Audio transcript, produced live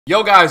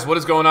Yo guys, what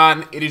is going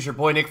on? It is your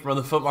boy Nick from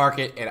the Foot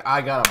Market, and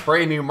I got a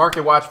brand new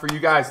market watch for you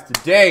guys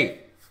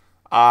today.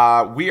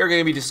 We are going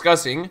to be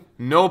discussing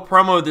no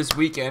promo this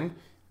weekend,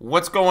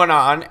 what's going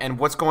on, and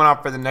what's going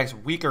on for the next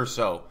week or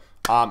so.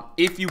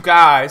 If you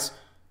guys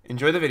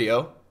enjoy the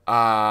video,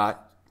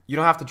 you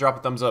don't have to drop a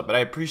thumbs up, but I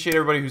appreciate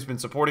everybody who's been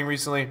supporting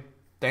recently.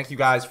 Thank you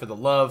guys for the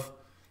love.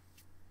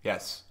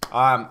 Yes.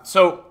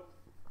 So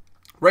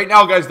right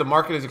now, guys, the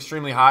market is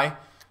extremely high.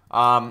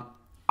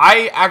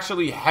 I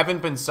actually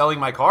haven't been selling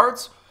my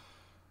cards.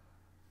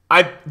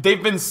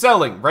 They've been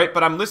selling, right?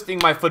 But I'm listing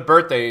my foot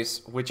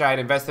birthdays, which I had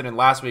invested in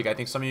last week. I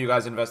think some of you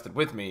guys invested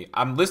with me.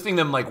 I'm listing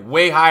them like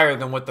way higher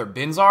than what their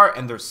bins are,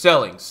 and they're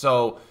selling.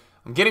 So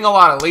I'm getting a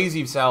lot of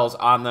lazy sells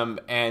on them,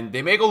 and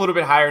they may go a little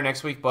bit higher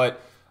next week, but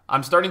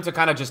I'm starting to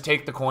kind of just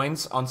take the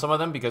coins on some of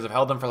them because I've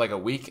held them for like a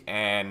week,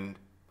 and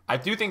I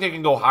do think they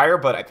can go higher,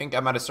 but I think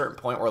I'm at a certain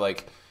point where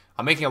like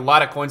I'm making a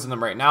lot of coins in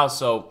them right now,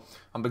 so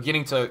I'm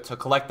beginning to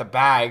collect the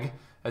bag,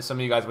 as some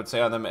of you guys would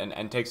say on them,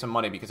 and take some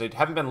money because they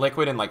haven't been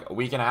liquid in like a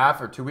week and a half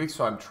or 2 weeks,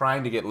 so I'm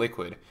trying to get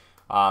liquid.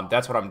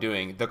 That's what I'm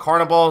doing. The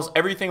carnivals,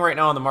 everything right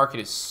now on the market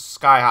is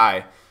sky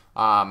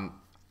high.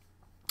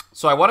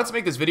 So I wanted to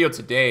make this video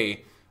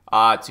today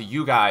to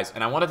you guys,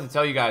 and I wanted to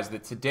tell you guys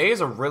that today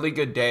is a really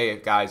good day,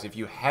 guys. If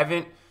you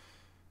haven't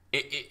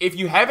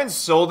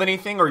sold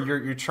anything, or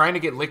you're trying to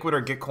get liquid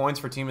or get coins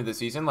for team of the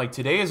season, like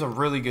today is a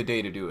really good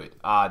day to do it.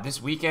 This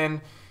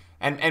weekend.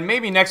 And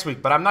maybe next week,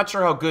 but I'm not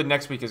sure how good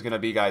next week is going to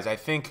be, guys. I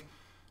think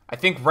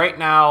right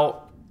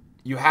now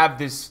you have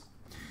this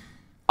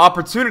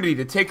opportunity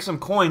to take some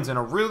coins in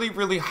a really,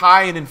 really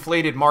high and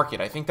inflated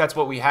market. I think that's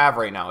what we have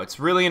right now. It's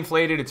really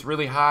inflated. It's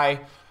really high.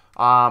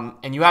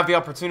 And you have the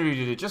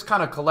opportunity to just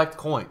kind of collect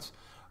coins.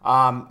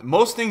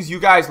 Most things you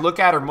guys look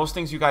at, or most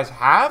things you guys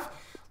have,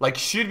 like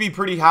should be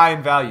pretty high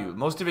in value.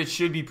 Most of it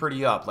should be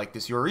pretty up. Like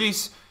this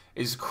Lloris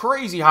is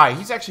crazy high.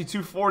 He's actually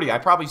 240. I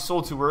probably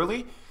sold too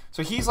early.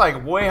 So he's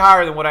like way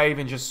higher than what I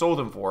even just sold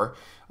him for.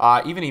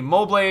 Even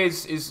Immobile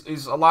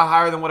is a lot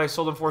higher than what I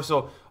sold him for.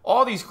 So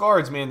all these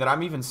cards, man, that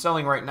I'm even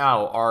selling right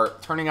now are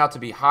turning out to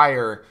be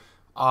higher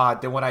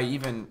than what I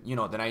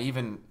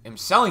even, am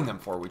selling them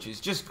for, which is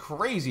just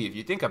crazy if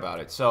you think about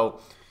it. So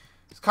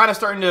it's kind of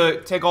starting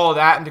to take all of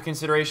that into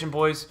consideration,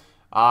 boys,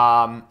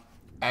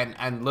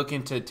 and look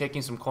into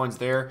taking some coins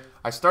there.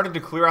 I started to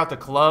clear out the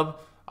club,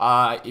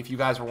 if you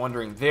guys were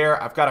wondering there.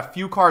 I've got a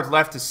few cards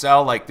left to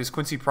sell, like this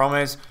Quincy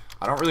Promes.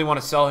 I don't really want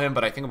to sell him,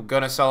 but I think I'm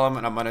gonna sell him,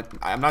 and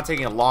I'm not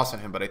taking a loss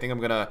on him, but I think I'm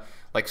gonna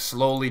like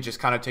slowly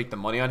just kind of take the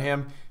money on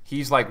him.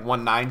 He's like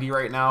 190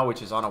 right now,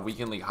 which is on a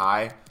weekly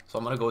high, so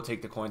I'm gonna go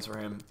take the coins for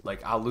him.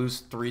 Like I'll lose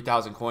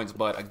 3,000 coins,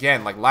 but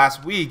again, like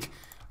last week,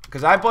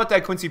 because I bought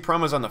that Quincy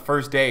Promos on the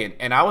first day,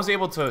 and I was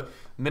able to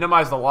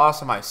minimize the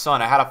loss of my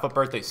son. I had a foot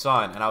birthday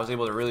son, and I was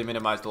able to really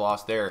minimize the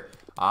loss there.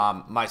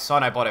 My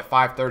son I bought at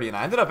 530, and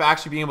I ended up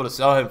actually being able to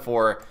sell him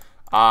for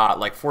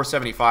like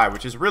 475,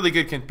 which is really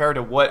good compared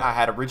to what I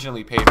had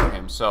originally paid for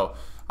him. So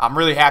I'm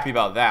really happy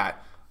about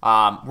that.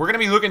 We're going to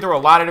be looking through a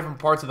lot of different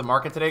parts of the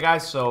market today,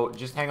 guys, so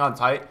just hang on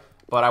tight.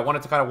 But I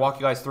wanted to kind of walk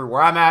you guys through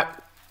where I'm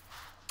at,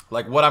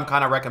 like what I'm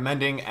kind of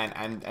recommending,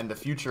 and the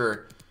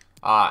future,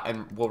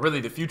 really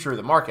the future of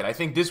the market. I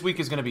think this week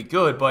is going to be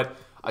good, but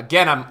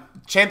again,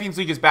 Champions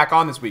League is back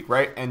on this week,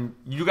 right? And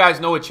you guys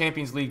know what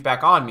Champions League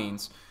back on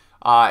means.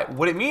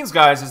 What it means,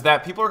 guys, is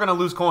that people are going to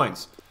lose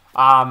coins.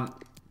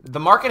 The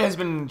market has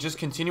been just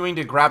continuing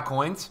to grab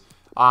coins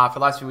for the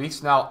last few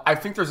weeks. Now, I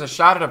think there's a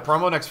shot at a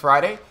promo next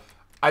Friday.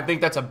 I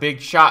think that's a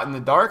big shot in the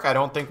dark. I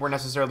don't think we're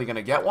necessarily going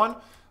to get one,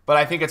 but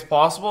I think it's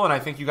possible, and I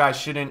think you guys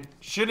shouldn't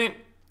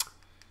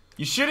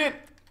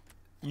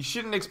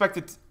expect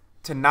it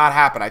to not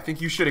happen. I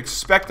think you should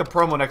expect a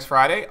promo next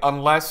Friday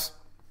unless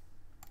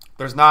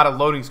there's not a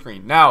loading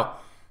screen. Now,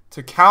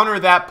 to counter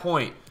that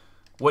point,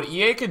 what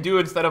EA could do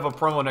instead of a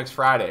promo next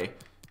Friday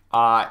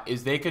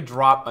is they could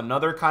drop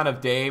another kind of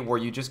day where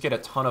you just get a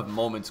ton of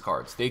moments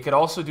cards. They could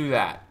also do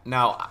that.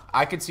 Now,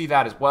 I could see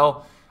that as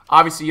well.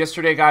 Obviously,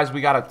 yesterday, guys,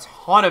 we got a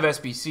ton of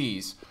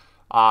SBCs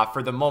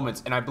for the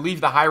moments, and I believe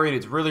the high rate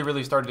is really,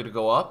 really started to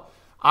go up.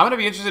 I'm going to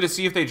be interested to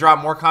see if they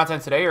drop more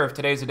content today or if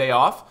today's a day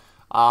off,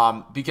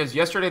 because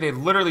yesterday they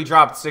literally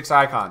dropped 6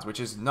 icons, which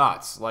is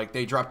nuts. Like,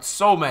 they dropped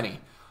so many.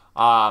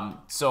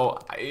 So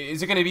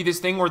is it going to be this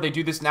thing where they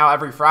do this now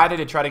every Friday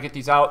to try to get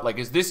these out? Like,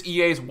 is this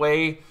EA's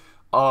way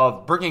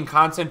of bringing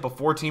content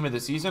before team of the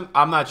season?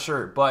 I'm not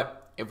sure,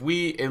 but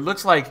it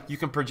looks like you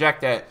can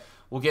project that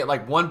we'll get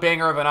like one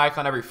banger of an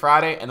icon every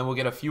Friday, and then we'll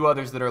get a few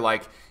others that are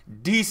like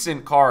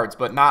decent cards,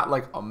 but not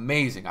like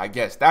amazing. I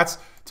guess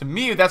to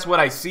me, that's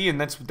what I see,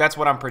 and that's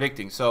what I'm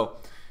predicting. So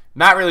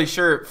not really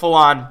sure full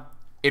on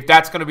if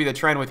that's going to be the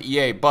trend with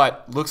EA,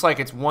 but looks like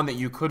it's one that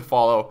you could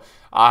follow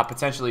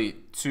potentially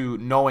to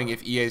knowing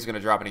if EA is going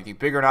to drop anything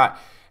big or not.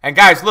 And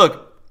guys,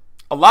 look,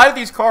 a lot of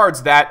these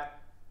cards that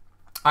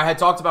I had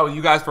talked about with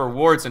you guys for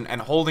rewards and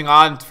holding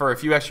on for a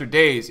few extra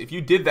days, if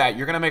you did that,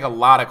 you're going to make a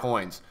lot of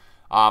coins.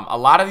 A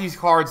lot of these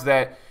cards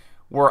that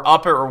were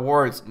up at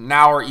rewards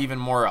now are even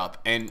more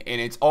up. And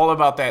it's all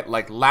about that,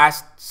 like,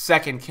 last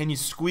second, can you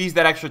squeeze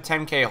that extra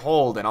 10K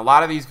hold? And a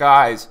lot of these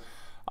guys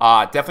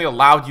definitely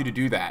allowed you to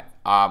do that,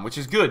 which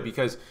is good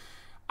because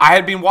I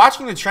had been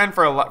watching the trend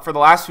for the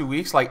last few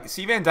weeks. Like,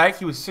 see Van Dijk,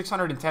 he was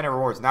 610 at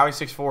rewards. Now he's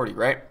 640,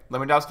 right?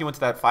 Lewandowski went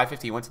to that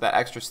 550, went to that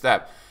extra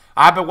step.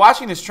 I've been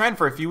watching this trend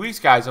for a few weeks,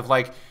 guys, of,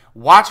 like,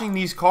 watching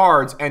these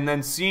cards and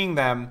then seeing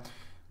them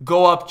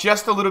go up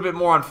just a little bit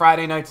more on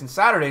Friday nights and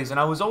Saturdays, and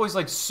I was always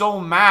like so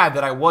mad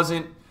that I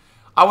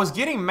was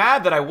getting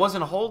mad that I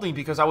wasn't holding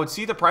because I would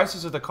see the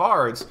prices of the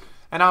cards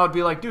and I would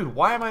be like, dude,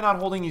 why am I not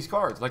holding these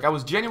cards? Like, I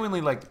was genuinely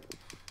like,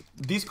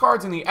 these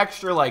cards in the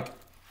extra like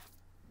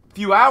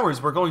few hours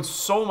were going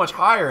so much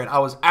higher, and I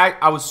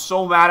was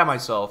so mad at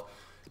myself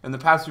in the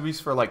past few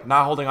weeks for like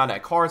not holding on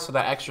that card so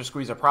that extra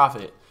squeeze of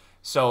profit.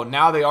 So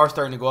now they are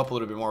starting to go up a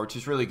little bit more, which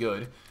is really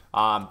good.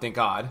 Thank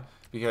God,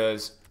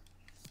 because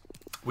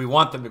we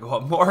want them to go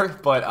up more.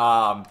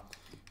 But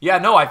yeah,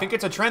 no, I think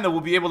it's a trend that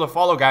we'll be able to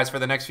follow, guys, for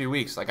the next few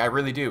weeks. Like, I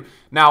really do.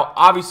 Now,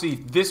 obviously,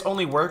 this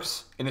only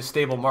works in a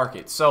stable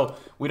market. So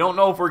we don't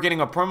know if we're getting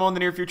a promo in the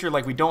near future.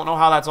 Like, we don't know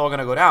how that's all going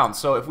to go down.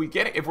 So if we're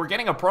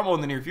getting a promo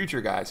in the near future,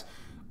 guys,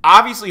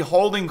 obviously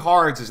holding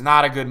cards is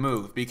not a good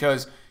move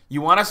because you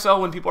want to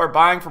sell when people are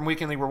buying from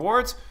weekly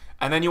rewards,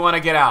 and then you want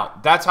to get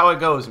out. That's how it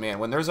goes, man.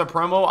 When there's a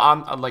promo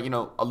on, like, you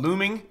know, a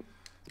looming,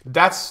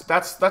 that's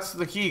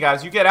the key,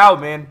 guys. You get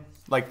out, man.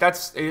 Like,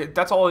 that's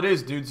all it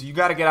is, dudes. You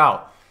got to get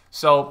out.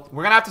 So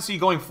we're going to have to see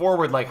going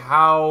forward, like,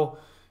 how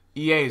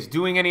EA is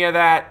doing any of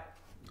that.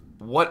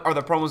 What are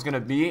the promos going to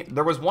be?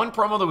 There was one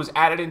promo that was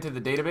added into the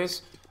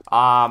database.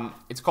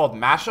 It's called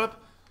Mashup,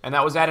 and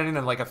that was added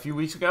in like a few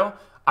weeks ago.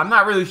 I'm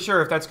not really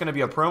sure if that's going to be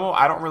a promo.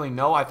 I don't really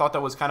know. I thought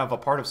that was kind of a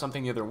part of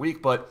something the other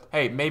week, but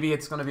hey, maybe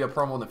it's going to be a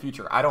promo in the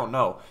future. I don't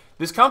know.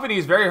 This company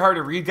is very hard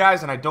to read,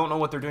 guys, and I don't know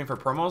what they're doing for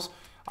promos.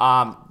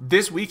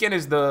 This weekend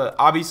is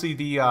obviously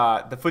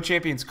the Foot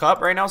Champions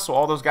Cup right now, so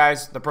all those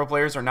guys, the pro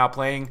players, are now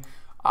playing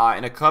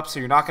in a cup, so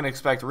you're not going to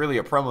expect really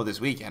a promo this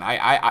weekend.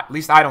 At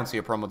least I don't see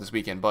a promo this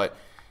weekend, but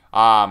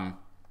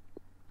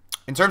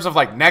in terms of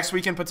like next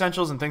weekend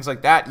potentials and things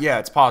like that, yeah,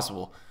 it's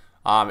possible.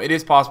 It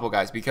is possible,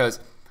 guys, because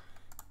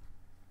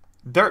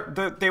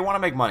they want to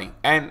make money,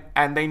 and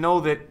they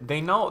know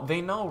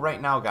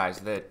right now, guys,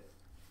 that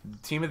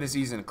team of the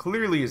season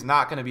clearly is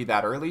not going to be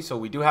that early, so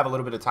we do have a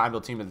little bit of time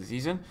till team of the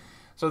season.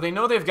 So they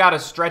know they've got to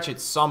stretch it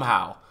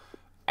somehow.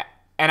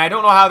 And I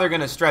don't know how they're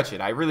going to stretch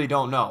it. I really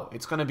don't know.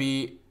 It's going to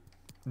be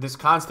this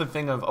constant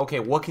thing of, okay,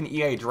 what can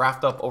EA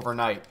draft up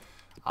overnight,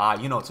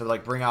 you know, to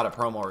like bring out a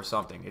promo or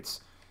something.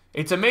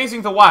 It's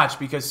amazing to watch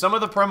because some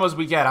of the promos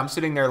we get, I'm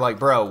sitting there like,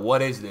 bro,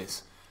 what is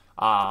this?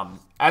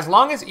 As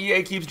long as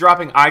EA keeps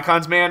dropping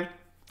icons, man,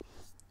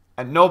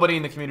 and nobody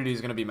in the community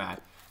is going to be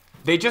mad.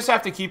 They just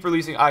have to keep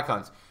releasing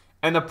icons.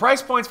 And the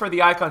price points for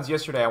the icons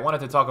yesterday, I wanted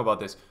to talk about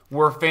this,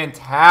 were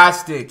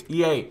fantastic.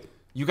 EA,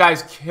 you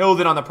guys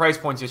killed it on the price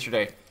points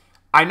yesterday.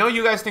 I know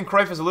you guys think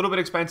Cruyff is a little bit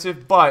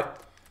expensive,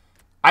 but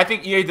I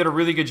think EA did a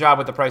really good job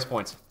with the price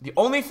points. The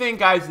only thing,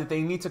 guys, that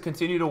they need to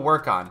continue to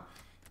work on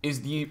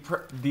is the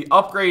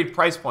upgrade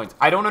price points.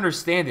 I don't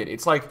understand it.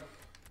 It's like,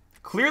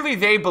 clearly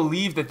they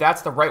believe that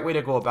that's the right way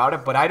to go about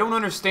it, but I don't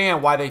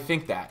understand why they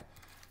think that.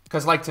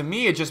 Because, like, to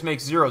me, it just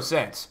makes 0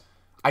 sense.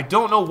 I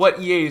don't know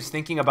what EA is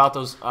thinking about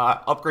those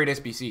upgrade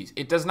SBCs.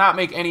 It does not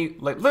make any,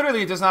 like,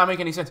 literally it does not make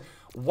any sense.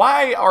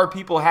 Why are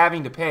people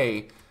having to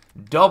pay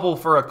double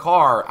for a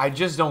car? I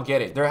just don't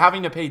get it. They're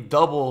having to pay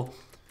double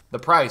the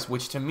price,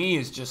 which to me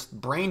is just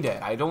brain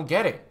dead. I don't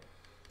get it.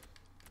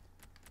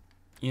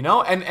 You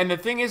know? And the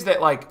thing is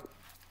that, like,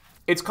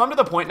 it's come to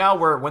the point now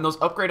where when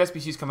those upgrade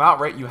SBCs come out,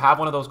 right, you have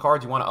one of those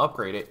cards, you want to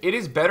upgrade it. It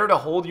is better to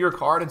hold your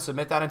card and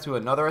submit that into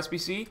another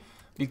SBC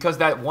because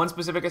that one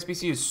specific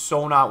SBC is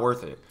so not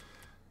worth it.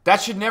 That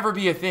should never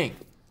be a thing.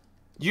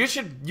 You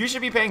should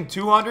be paying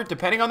 $200,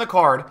 depending on the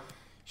card. You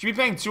should be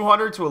paying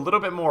 $200 to a little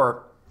bit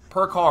more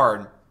per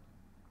card.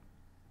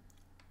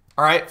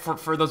 All right,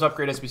 for those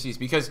upgrade SBCs,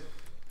 because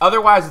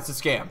otherwise it's a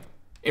scam.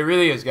 It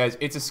really is, guys.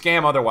 It's a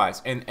scam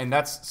otherwise, and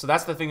that's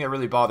the thing that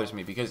really bothers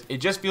me because it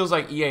just feels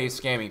like EA is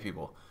scamming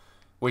people,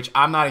 which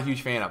I'm not a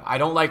huge fan of. I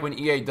don't like when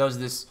EA does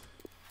this.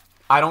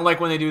 I don't like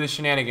when they do the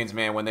shenanigans,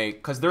 man.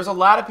 Because there's a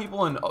lot of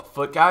people in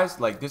Foot, guys.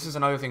 Like, this is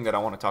another thing that I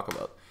want to talk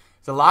about.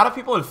 There's a lot of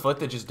people in Foot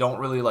that just don't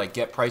really like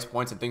get price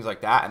points and things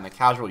like that, and the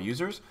casual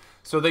users.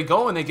 So they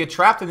go and they get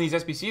trapped in these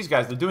SBCs,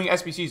 guys. They're doing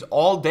SBCs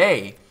all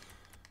day,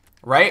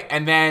 right?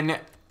 And then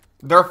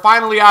they're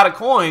finally out of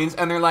coins,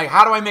 and they're like,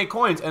 how do I make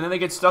coins? And then they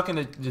get stuck in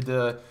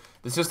the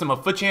system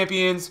of Foot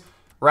Champions,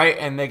 right?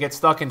 And they get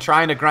stuck in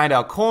trying to grind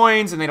out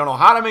coins, and they don't know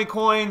how to make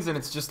coins, and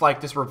it's just like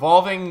this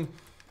revolving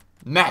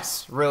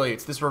mess, really.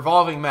 It's this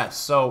revolving mess.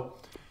 So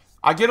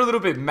I get a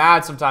little bit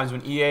mad sometimes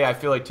when EA, I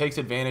feel like, takes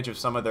advantage of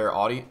some of their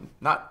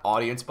not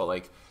audience, but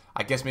like,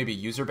 I guess maybe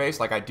user base.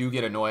 Like, I do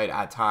get annoyed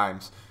at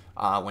times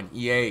when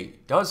EA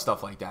does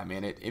stuff like that,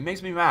 man. It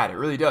makes me mad. It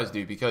really does,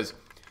 dude, because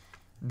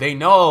they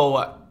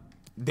know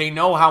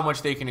how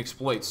much they can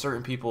exploit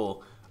certain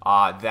people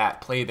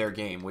that play their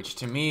game, which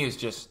to me is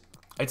just,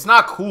 It's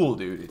not cool,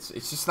 dude. It's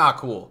just not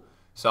cool.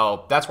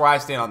 So that's where I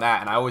stand on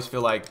that, and I always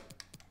feel like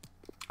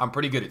I'm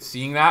pretty good at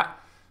seeing that.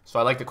 So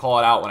I like to call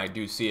it out when I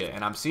do see it.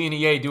 And I'm seeing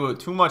EA do it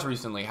too much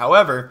recently.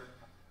 However,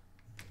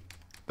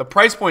 the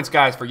price points,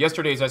 guys, for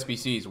yesterday's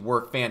SBCs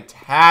were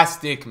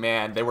fantastic,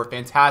 man. They were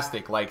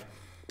fantastic. Like,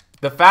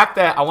 the fact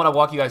that I want to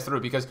walk you guys through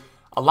it because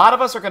a lot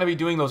of us are going to be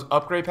doing those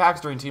upgrade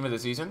packs during Team of the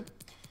Season.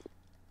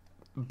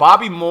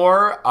 Bobby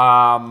Moore,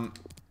 I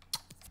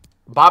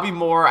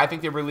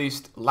think they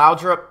released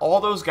Loudrip. All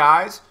those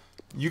guys,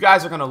 you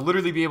guys are going to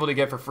literally be able to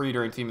get for free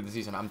during Team of the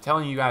Season. I'm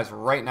telling you guys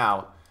right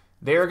now,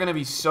 they're going to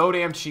be so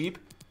damn cheap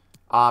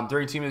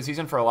during Team of the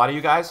Season for a lot of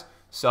you guys.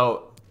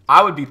 So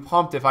I would be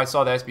pumped if I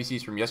saw the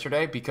SBCs from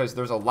yesterday because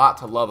there's a lot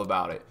to love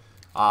about it.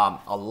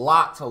 A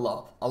lot to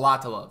love. A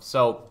lot to love.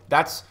 So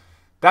that's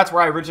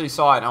where I originally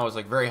saw it, and I was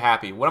like very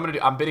happy. What I'm going to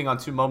do, I'm bidding on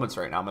 2 moments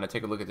right now. I'm going to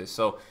take a look at this.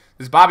 So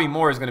this Bobby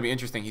Moore is going to be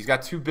interesting. He's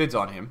got 2 bids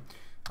on him.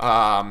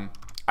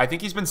 I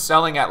think he's been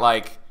selling at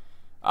like,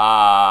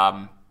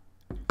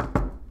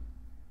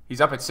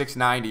 he's up at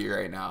 690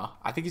 right now.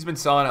 I think he's been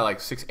selling at like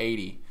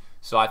 680.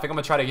 So I think I'm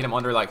going to try to get him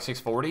under like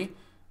 640.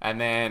 And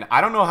then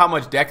I don't know how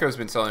much Deco's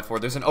been selling for.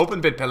 There's an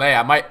open bid Pelé.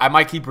 I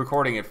might keep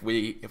recording if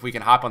we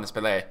can hop on this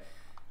Pelé.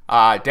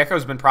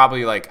 Deco's been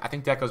probably like, I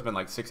think Deco's been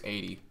like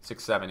 680,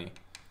 670.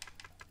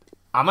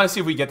 I'm going to see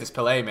if we get this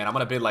Pelé, man. I'm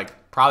going to bid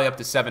like probably up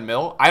to 7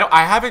 mil.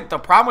 The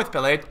problem with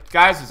Pelé,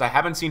 guys, is I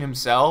haven't seen him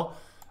sell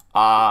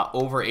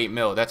over 8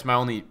 mil. That's my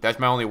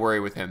only worry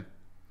with him.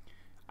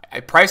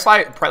 Price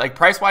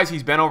wise,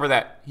 he's been over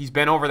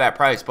that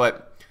price,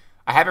 but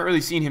I haven't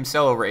really seen him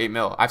sell over 8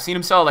 mil. I've seen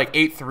him sell like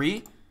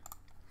 8.3.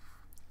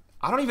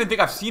 I don't even think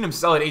I've seen him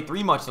sell at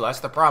 8.3 much, so that's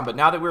the problem. But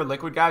now that we're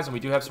liquid, guys, and we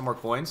do have some more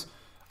coins,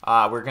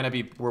 we're gonna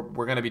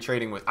be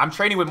trading with. I'm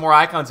trading with more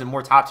icons and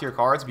more top tier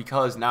cards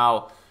because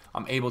now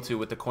I'm able to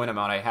with the coin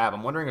amount I have.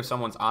 I'm wondering if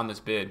someone's on this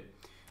bid.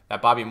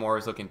 That Bobby Moore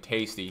is looking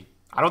tasty.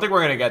 I don't think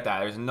we're gonna get that.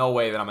 There's no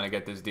way that I'm gonna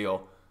get this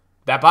deal.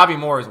 That Bobby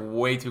Moore is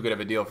way too good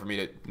of a deal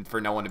for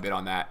no one to bid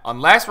on that.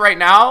 Unless right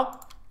now,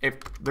 if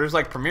there's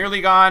like Premier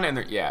League on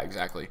and yeah,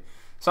 exactly.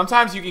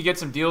 Sometimes you can get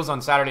some deals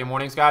on Saturday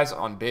mornings, guys,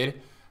 on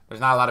bid. There's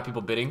not a lot of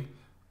people bidding.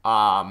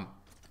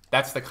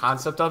 That's the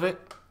concept of it.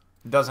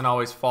 It doesn't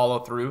always follow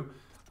through.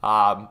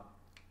 I'll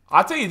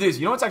tell you this.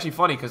 You know what's actually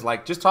funny? Because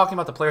like just talking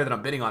about the player that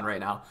I'm bidding on right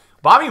now,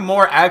 Bobby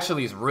Moore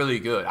actually is really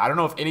good. I don't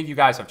know if any of you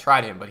guys have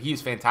tried him, but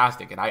he's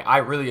fantastic. And I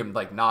really am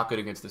like not good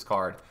against this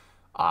card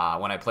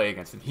when I play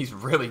against him. He's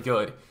really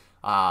good.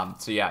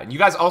 So yeah, and you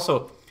guys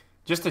also,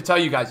 just to tell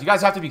you guys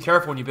have to be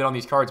careful when you bid on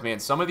these cards, man.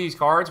 Some of these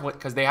cards,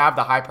 because they have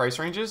the high price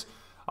ranges,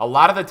 a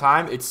lot of the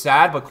time, it's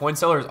sad, but coin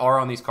sellers are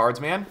on these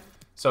cards, man.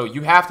 So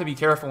you have to be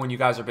careful when you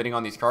guys are bidding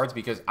on these cards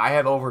because I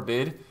have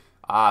overbid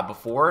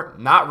before.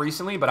 Not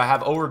recently, but I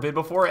have overbid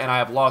before, and I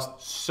have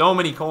lost so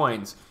many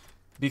coins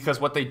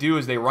because what they do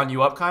is they run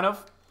you up kind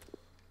of.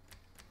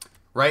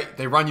 Right?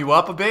 They run you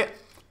up a bit,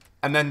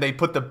 and then they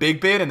put the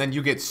big bid, and then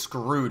you get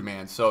screwed,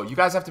 man. So you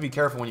guys have to be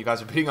careful when you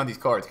guys are bidding on these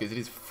cards because it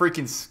is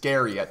freaking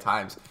scary at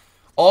times.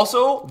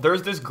 Also,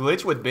 there's this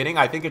glitch with bidding.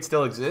 I think it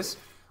still exists,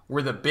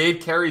 where the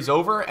bid carries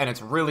over and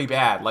it's really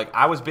bad. Like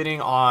I was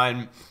bidding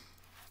on,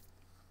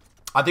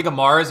 I think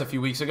Amara's a few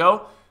weeks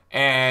ago,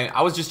 and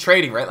I was just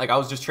trading, right? Like I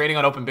was just trading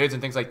on open bids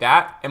and things like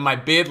that, and my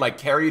bid like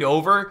carried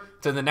over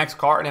to the next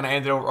card, and I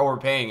ended up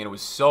overpaying, and it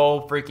was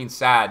so freaking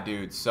sad,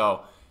 dude.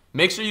 So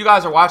make sure you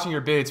guys are watching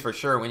your bids for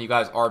sure when you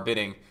guys are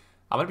bidding.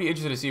 I'm gonna be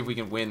interested to see if we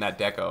can win that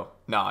Deco.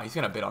 No, he's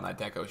gonna bid on that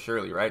Deco,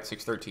 surely, right?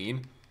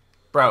 613,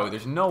 bro.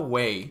 There's no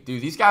way,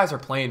 dude. These guys are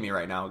playing me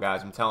right now,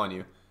 guys. I'm telling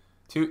you.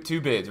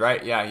 Two bids,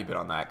 right? Yeah, he bid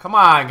on that. Come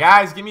on,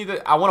 guys. Give me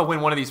the... I want to win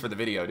one of these for the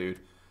video, dude.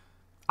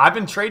 I've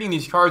been trading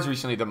these cards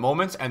recently, the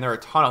moments, and they're a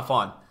ton of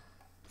fun.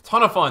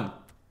 Ton of fun.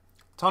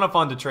 Ton of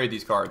fun to trade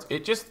these cards.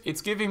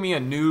 It's giving me a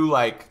new,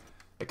 like,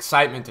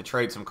 excitement to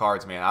trade some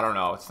cards, man. I don't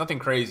know. It's nothing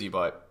crazy,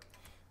 but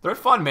they're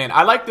fun, man.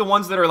 I like the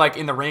ones that are, like,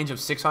 in the range of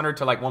 600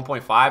 to, like,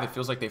 1.5. It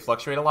feels like they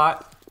fluctuate a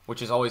lot,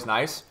 which is always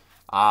nice.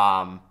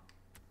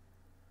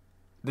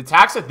 The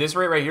tax at this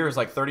rate right here is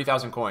like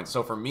 30,000 coins.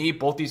 So for me,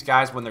 both these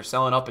guys, when they're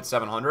selling up at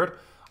 700,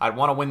 I'd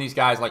want to win these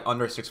guys like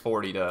under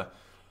 640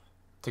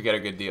 to get a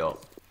good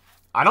deal.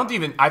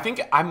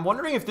 I'm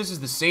wondering if this is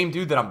the same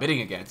dude that I'm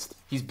bidding against.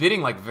 He's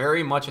bidding like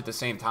very much at the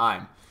same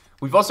time.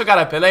 We've also got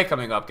a Pelé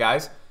coming up,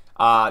 guys.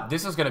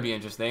 This is going to be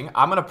interesting.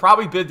 I'm going to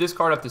probably bid this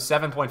card up to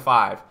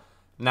 7.5.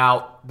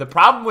 Now, the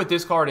problem with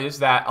this card is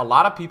that a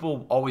lot of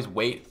people always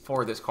wait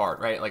for this card,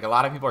 right? Like a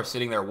lot of people are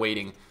sitting there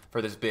waiting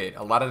for this bid.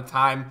 A lot of the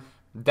time,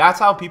 that's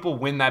how people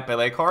win that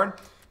Pelé card.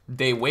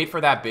 They wait for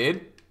that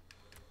bid,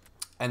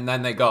 and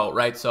then they go,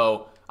 right?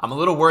 So I'm a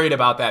little worried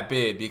about that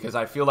bid because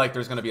I feel like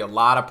there's going to be a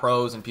lot of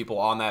pros and people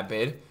on that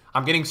bid.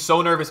 I'm getting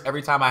so nervous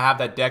every time I have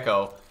that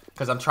Deco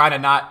because I'm trying to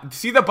not...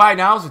 See the buy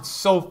nows? It's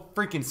so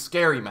freaking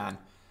scary, man.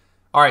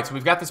 All right, so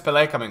we've got this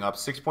Pelé coming up.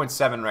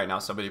 6.7 right now.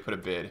 Somebody put a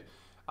bid.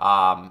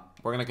 We're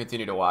going to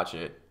continue to watch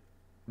it.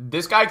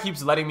 This guy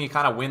keeps letting me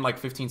kind of win like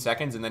 15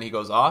 seconds, and then he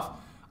goes off.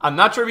 I'm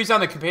not sure if he's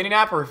on the companion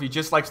app or if he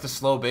just likes to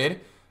slow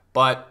bid,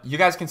 but you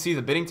guys can see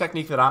the bidding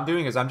technique that I'm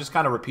doing is I'm just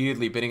kind of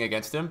repeatedly bidding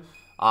against him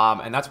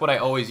And that's what I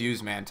always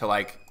use, man,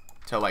 to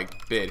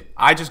bid.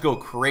 I just go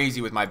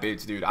crazy with my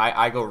bids, dude.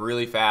 I go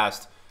really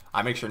fast.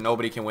 I make sure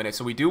nobody can win it.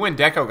 So we do win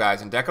Deco,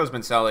 guys, and Deco's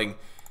been selling.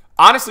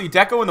 Honestly,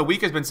 Deco in the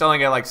week has been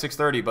selling at like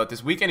 630, but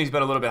this weekend he's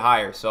been a little bit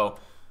higher. So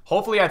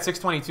hopefully at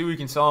 622 we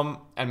can sell him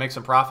and make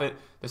some profit.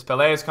 This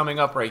Pelé is coming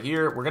up right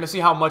here. We're gonna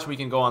see how much we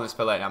can go on this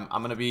Pelé.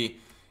 I'm gonna be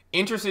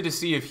interested to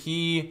see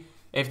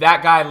if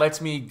that guy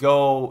lets me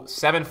go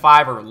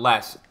 7.5 or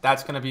less.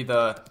 That's gonna be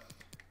the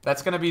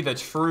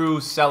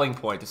true selling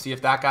point, to see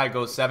if that guy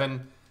goes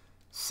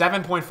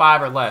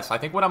 7.5 or less. I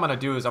think what I'm gonna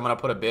do is I'm gonna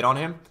put a bid on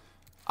him.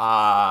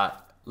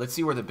 Let's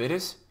see where the bid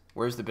is.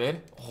 Where's the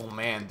bid? Oh,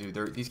 man,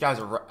 dude. These guys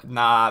are...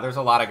 Nah, there's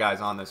a lot of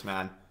guys on this,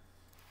 man.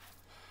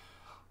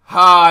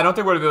 I don't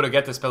think we're going to be able to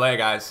get this Pelé,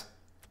 guys.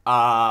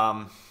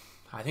 I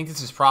think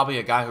this is probably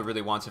a guy who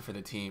really wants it for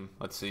the team.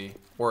 Let's see.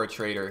 Or a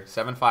trader.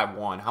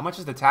 751. How much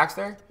is the tax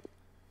there?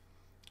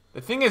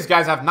 The thing is,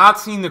 guys, I've not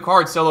seen the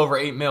card sell over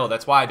 8 mil.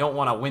 That's why I don't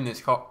want to win this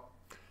card.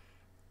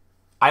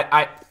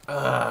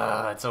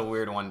 That's a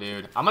weird one,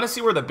 dude. I'm going to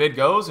see where the bid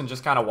goes and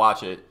just kind of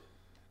watch it.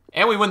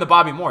 And we win the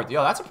Bobby Moore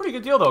deal. That's a pretty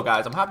good deal, though,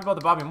 guys. I'm happy about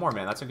the Bobby Moore,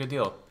 man. That's a good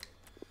deal.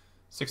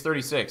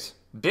 636.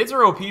 Bids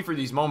are OP for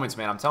these moments,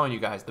 man. I'm telling you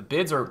guys. The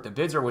bids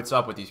are what's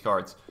up with these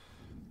cards.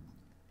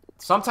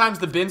 Sometimes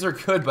the bids are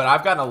good, but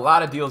I've gotten a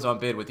lot of deals on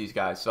bid with these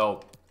guys.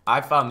 So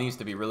I found these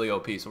to be really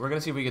OP. So we're going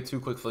to see if we get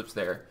 2 quick flips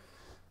there.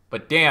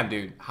 But damn,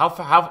 dude.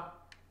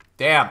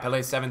 Damn,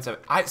 Pelé 7.7.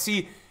 I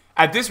see,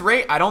 at this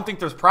rate, I don't think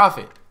there's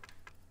profit.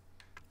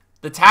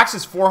 The tax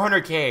is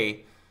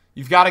 400K.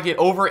 You've got to get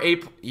over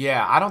 8.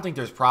 Yeah, I don't think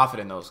there's profit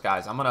in those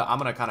guys. I'm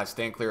gonna kind of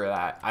stand clear of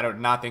that. I do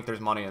not think there's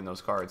money in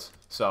those cards.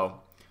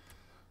 So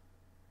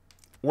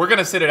we're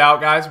gonna sit it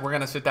out, guys. We're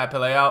gonna sit that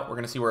Pelé out. We're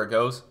gonna see where it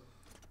goes.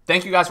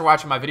 Thank you guys for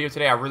watching my video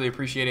today. I really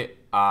appreciate it.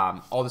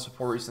 All the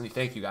support recently.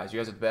 Thank you guys. You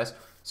guys are the best.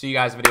 See you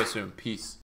guys in the video soon. Peace.